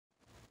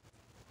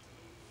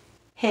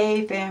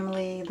Hey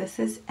family, this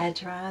is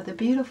Edra, the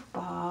beautiful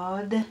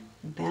bald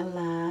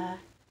Bella,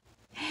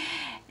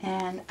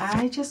 and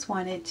I just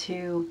wanted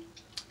to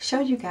show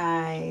you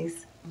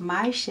guys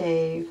my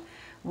shave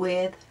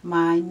with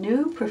my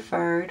new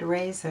preferred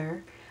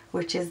razor,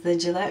 which is the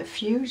Gillette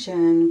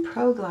Fusion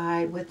Pro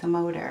Glide with the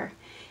motor.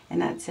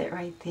 And that's it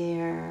right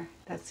there.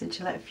 That's the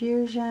Gillette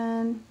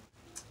Fusion.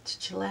 It's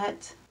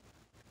Gillette.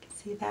 You can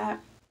see that?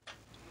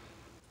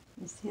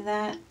 You see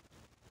that?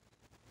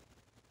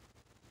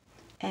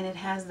 And it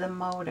has the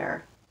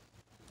motor.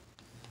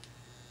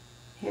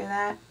 Hear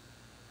that?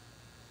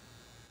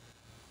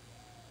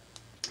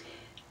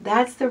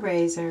 That's the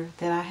razor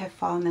that I have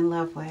fallen in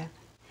love with.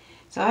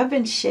 So I've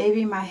been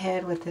shaving my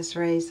head with this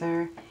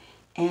razor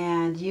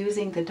and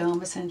using the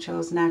Dome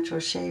Essentials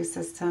natural shave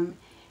system,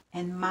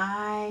 and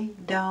my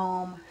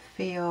dome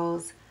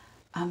feels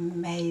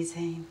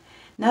amazing.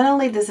 Not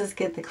only does this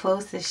get the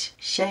closest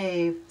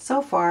shave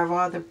so far of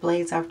all the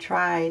blades I've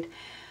tried,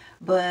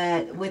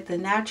 but with the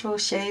natural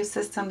shave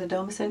system, the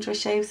Dome Essential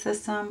shave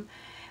system,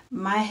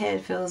 my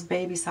head feels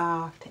baby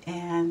soft,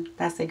 and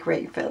that's a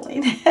great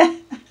feeling.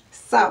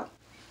 So, I'm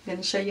going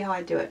to show you how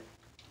I do it.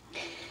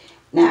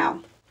 Now,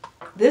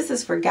 this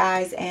is for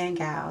guys and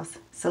gals,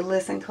 so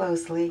listen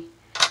closely.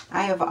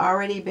 I have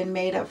already been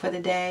made up for the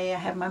day. I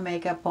have my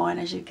makeup on,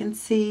 as you can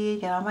see,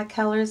 got all my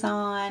colors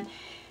on,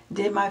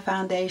 did my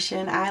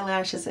foundation,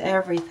 eyelashes,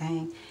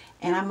 everything,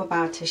 and I'm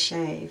about to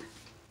shave.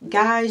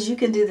 Guys, you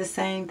can do the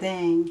same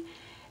thing.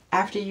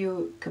 After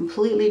you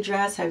completely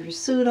dress, have your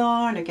suit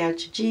on, or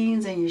got your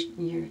jeans and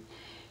your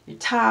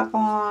top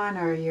on,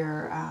 or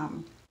your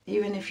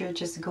even if you're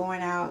just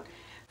going out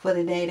for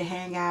the day to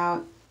hang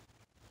out,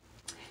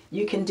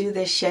 you can do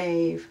this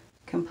shave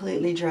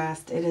completely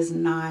dressed. It is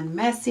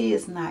non-messy.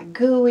 It's not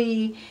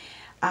gooey.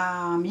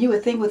 You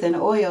would think with an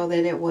oil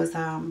that it was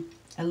a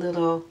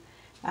little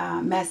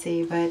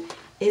messy, but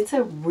it's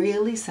a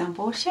really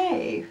simple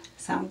shave.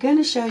 So I'm going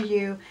to show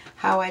you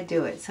how I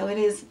do it. So it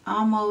is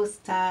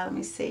almost, let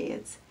me see,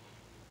 it's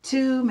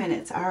 2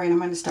 minutes. All right, I'm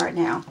going to start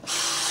now.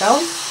 So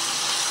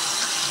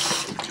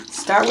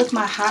start with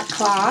my hot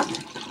cloth.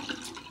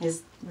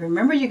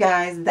 Remember, you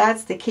guys,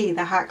 that's the key,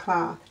 the hot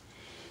cloth.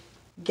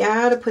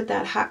 Gotta put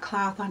that hot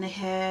cloth on the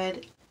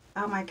head.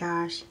 Oh my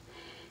gosh,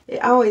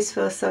 it always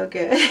feels so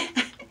good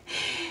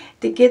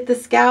to get the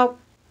scalp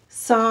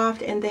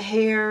soft and the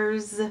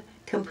hairs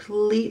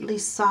completely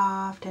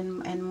soft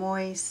and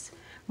moist.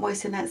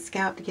 Moisten that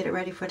scalp to get it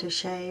ready for the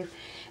shave.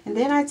 And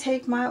then I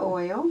take my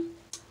oil,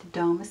 the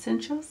Dome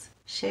Essentials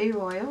shave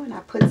oil, and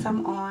I put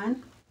some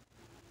on.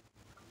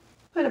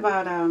 Put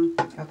about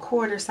a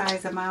quarter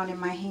size amount in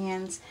my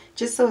hands,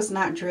 just so it's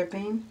not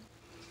dripping.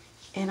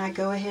 And I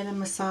go ahead and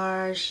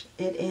massage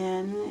it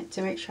in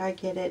to make sure I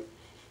get it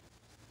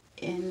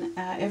in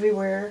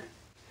everywhere,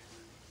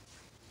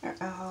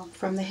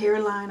 from the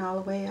hairline all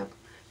the way up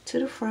to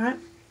the front.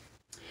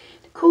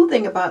 The cool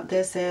thing about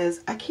this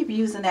is I keep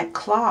using that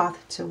cloth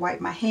to wipe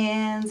my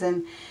hands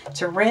and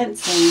to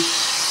rinse, and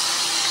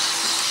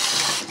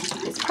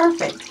it's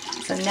perfect.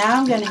 So now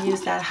I'm going to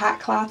use that hot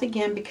cloth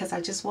again because I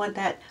just want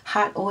that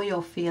hot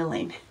oil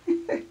feeling.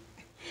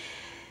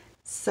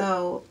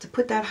 So to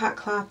put that hot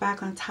cloth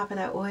back on top of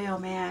that oil,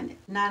 man,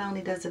 not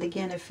only does it,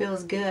 again, it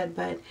feels good,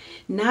 but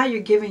now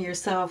you're giving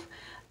yourself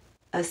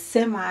a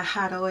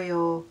semi-hot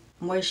oil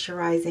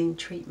moisturizing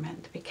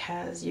treatment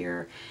because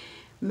you're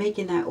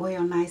making that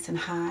oil nice and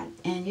hot.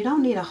 And you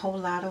don't need a whole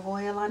lot of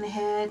oil on the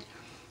head.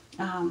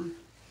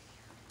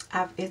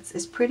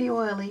 It's pretty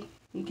oily.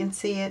 You can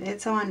see it.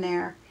 It's on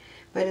there.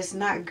 But it's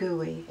not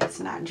gooey. It's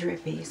not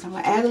drippy. So I'm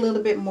going to add a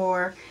little bit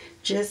more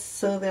just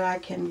so that I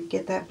can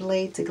get that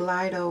blade to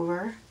glide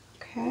over.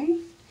 Okay.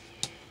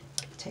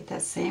 Take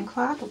that same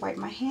cloth to wipe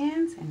my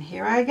hands, and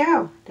here I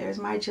go. There's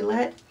my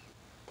Gillette.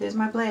 There's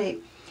my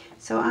blade.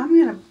 So I'm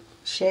going to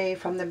shave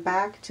from the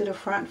back to the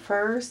front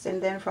first,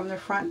 and then from the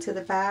front to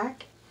the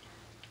back.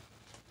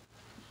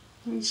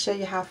 Let me show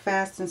you how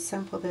fast and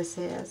simple this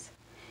is.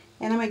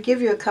 And I'm going to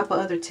give you a couple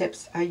other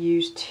tips I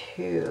use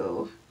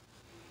too.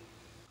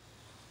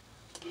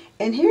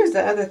 And here's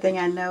the other thing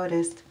I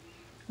noticed.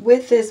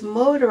 With this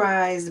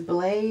motorized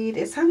blade,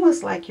 it's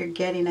almost like you're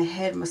getting a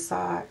head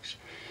massage.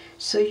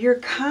 So you're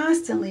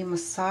constantly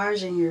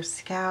massaging your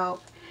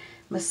scalp,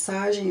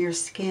 massaging your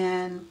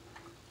skin,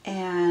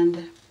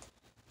 and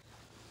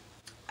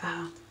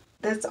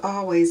that's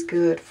always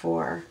good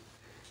for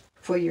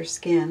your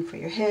skin, for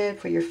your head,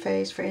 for your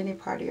face, for any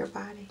part of your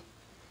body.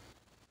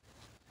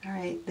 All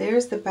right,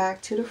 there's the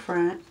back to the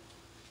front.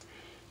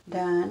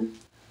 Done.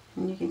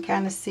 And you can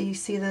kind of see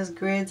those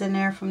grids in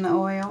there from the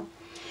oil.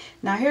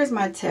 Now here's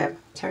my tip.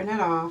 Turn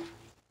it off.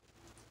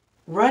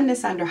 Run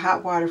this under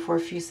hot water for a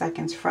few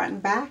seconds, front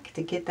and back,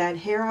 to get that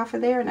hair off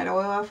of there and that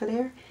oil off of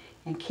there,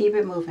 and keep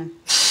it moving.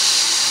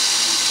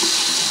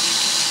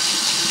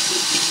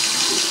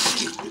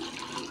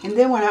 And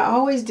then what I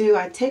always do,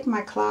 I take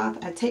my cloth,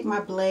 I take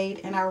my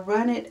blade, and I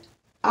run it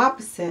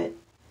opposite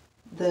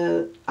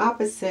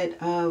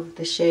of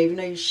the shave. You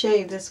know, you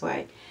shave this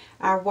way.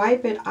 I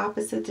wipe it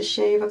opposite the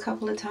shave a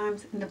couple of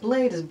times, and the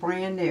blade is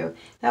brand new.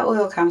 That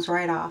oil comes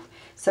right off.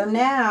 So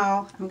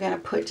now I'm going to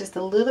put just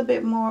a little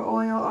bit more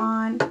oil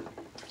on,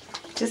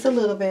 just a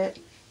little bit.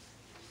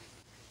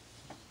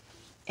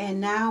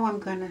 And now I'm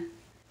going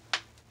to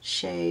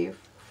shave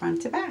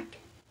front to back.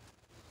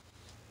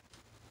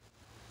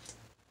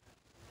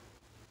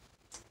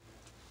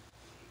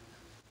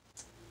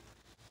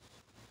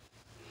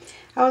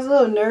 I was a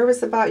little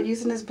nervous about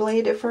using this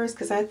blade at first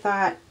because I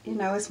thought, you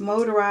know, it's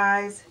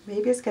motorized.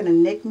 Maybe it's going to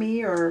nick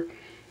me or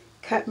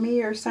cut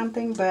me or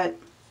something, but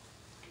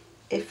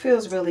it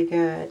feels really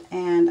good.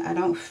 And I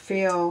don't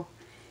feel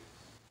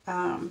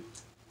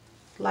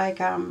like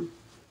I'm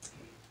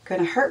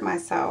going to hurt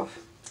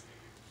myself,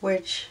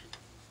 which,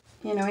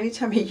 you know,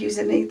 anytime you're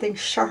using anything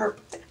sharp,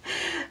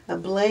 a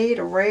blade,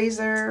 a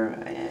razor,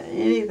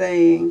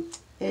 anything,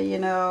 you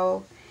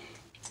know,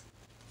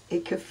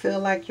 it could feel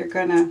like you're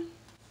going to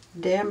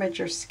damage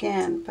your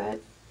skin.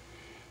 But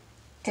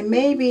it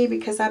may be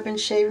because I've been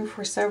shaving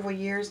for several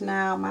years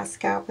now. My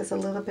scalp is a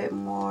little bit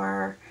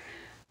more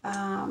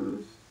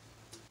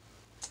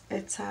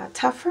it's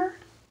tougher,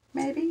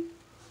 maybe.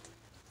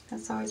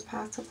 That's always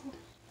possible.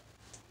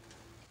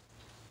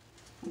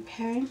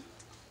 Okay,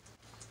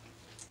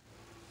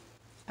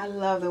 I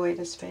love the way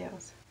this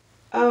feels.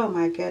 Oh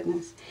my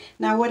goodness.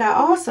 Now what I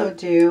also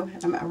do,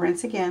 I'm gonna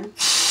rinse again.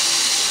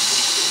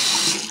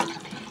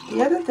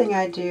 The other thing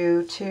I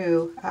do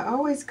too, I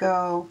always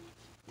go,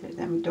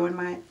 I'm doing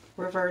my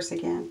reverse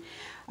again.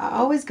 I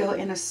always go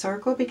in a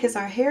circle because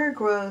our hair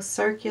grows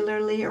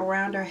circularly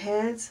around our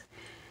heads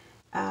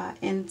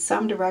in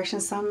some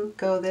directions. Some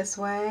go this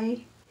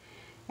way,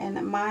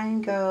 and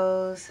mine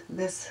goes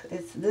this.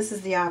 This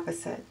is the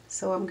opposite.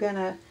 So I'm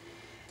gonna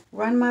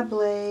run my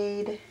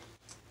blade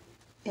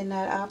in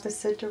that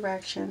opposite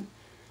direction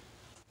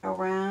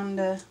around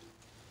the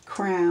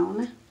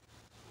crown,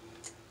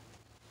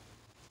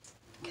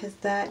 because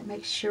that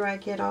makes sure I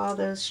get all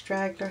those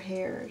straggler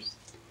hairs.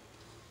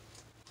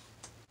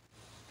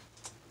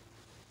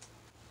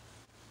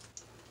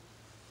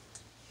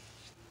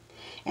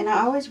 And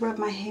I always rub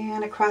my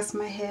hand across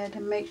my head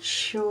to make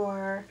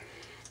sure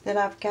that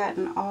I've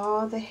gotten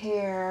all the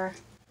hair,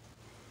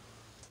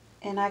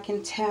 and I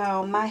can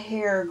tell my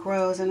hair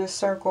grows in a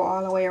circle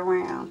all the way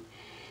around.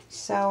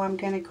 So I'm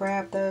going to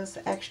grab those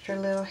extra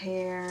little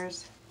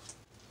hairs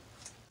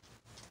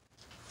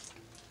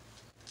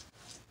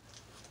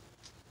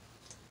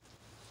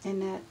in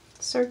that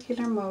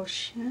circular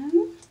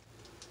motion.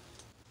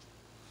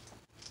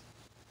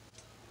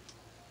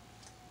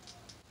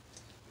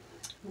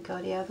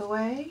 Go the other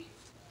way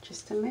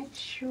just to make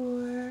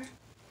sure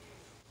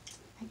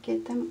I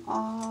get them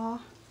all.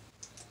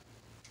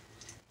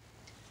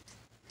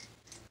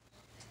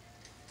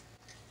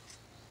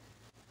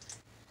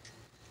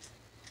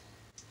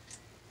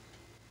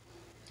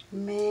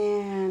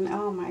 Man,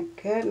 oh my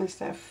goodness,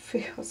 that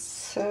feels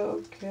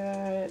so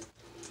good.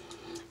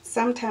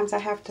 Sometimes I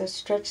have to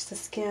stretch the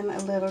skin a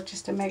little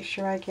just to make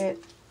sure I get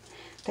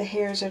the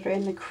hairs that are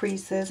in the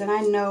creases, and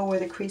I know where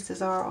the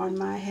creases are on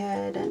my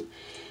head. And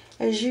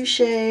as you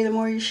shave, the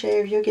more you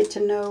shave, you'll get to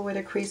know where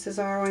the creases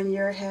are on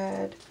your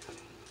head.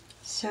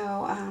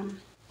 So,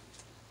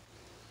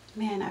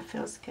 man, that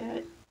feels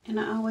good. And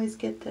I always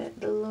get the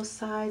little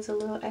sides a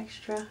little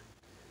extra.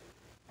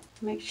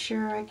 Make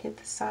sure I get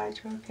the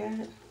sides real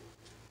good.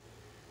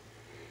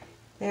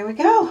 There we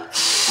go.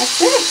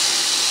 That's it.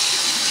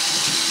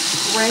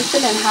 Rinse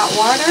it in hot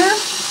water.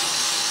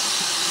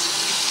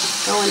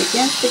 Going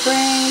against the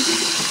grain.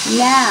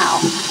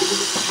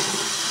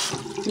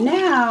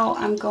 Now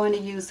I'm going to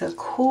use a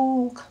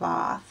cool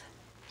cloth.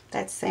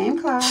 That same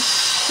cloth,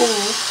 cool.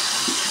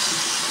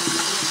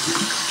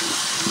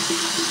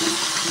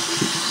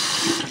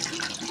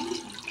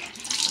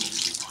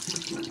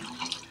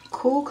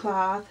 Cool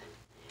cloth.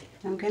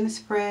 I'm going to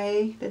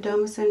spray the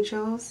Dome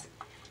Essentials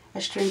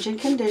astringent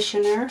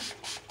conditioner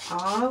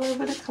all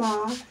over the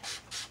cloth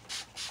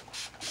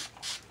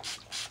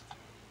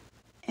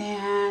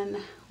and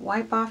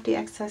wipe off the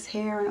excess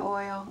hair and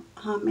oil.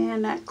 Oh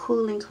man, that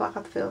cooling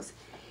cloth feels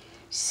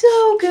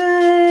so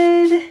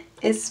good,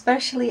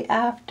 especially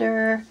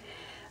after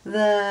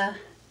the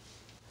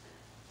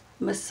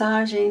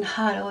massaging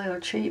hot oil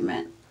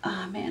treatment.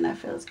 Oh man, that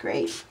feels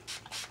great.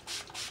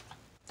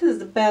 This is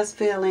the best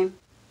feeling.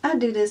 I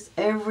do this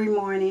every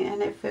morning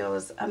and it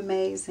feels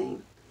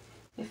amazing.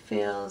 It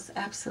feels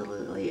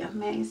absolutely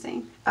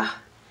amazing.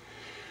 Ah.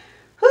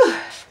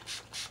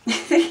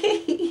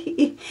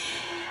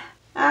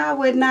 I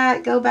would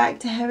not go back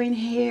to having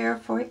hair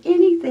for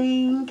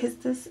anything because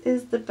this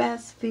is the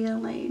best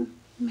feeling.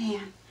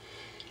 Man.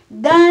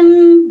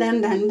 Done,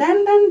 done, done,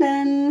 done, done,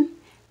 done.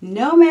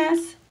 No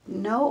mess,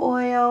 no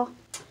oil.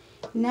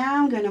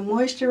 Now I'm going to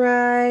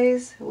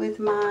moisturize with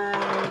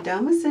my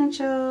Dome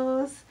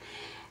Essentials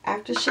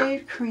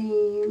aftershave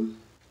cream.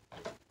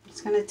 I'm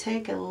just going to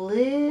take a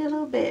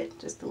little bit,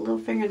 just a little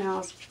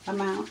fingernails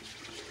amount.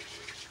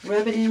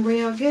 Rub it in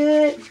real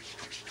good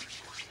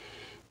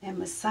and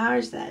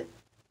massage that,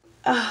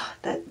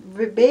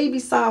 that baby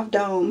soft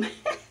dome.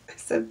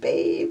 It's a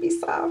baby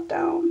soft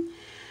dome.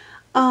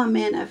 Oh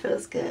man, that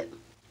feels good.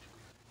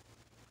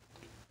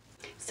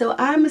 So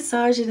I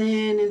massage it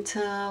in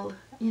until,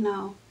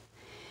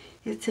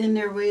 it's in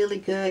there really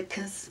good,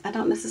 because I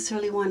don't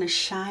necessarily want a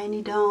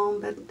shiny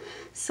dome, but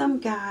some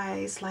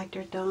guys like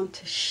their dome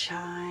to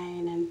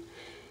shine,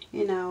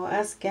 and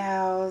us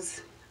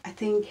gals, I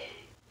think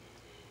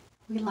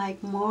we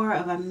like more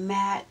of a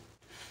matte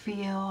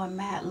feel, a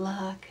matte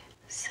look.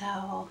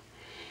 So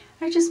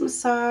I just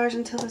massage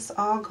until it's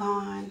all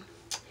gone.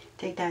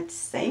 Take that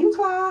same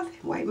cloth,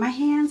 wipe my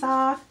hands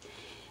off,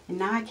 and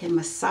now I can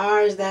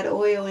massage that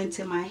oil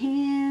into my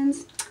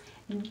hands.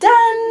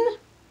 Done!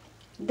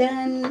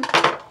 Done.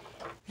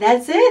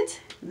 That's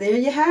it. There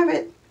you have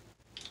it.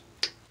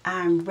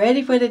 I'm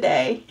ready for the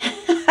day.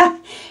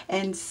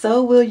 And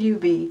so will you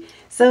be.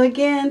 So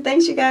again,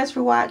 thanks you guys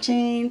for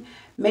watching.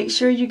 Make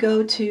sure you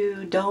go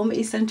to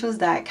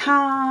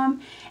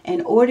domeessentials.com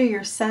and order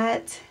your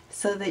set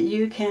so that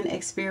you can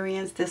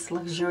experience this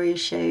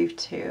luxurious shave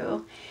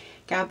too.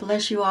 God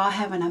bless you all.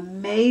 Have an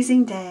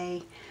amazing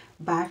day.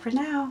 Bye for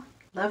now.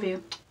 Love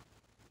you.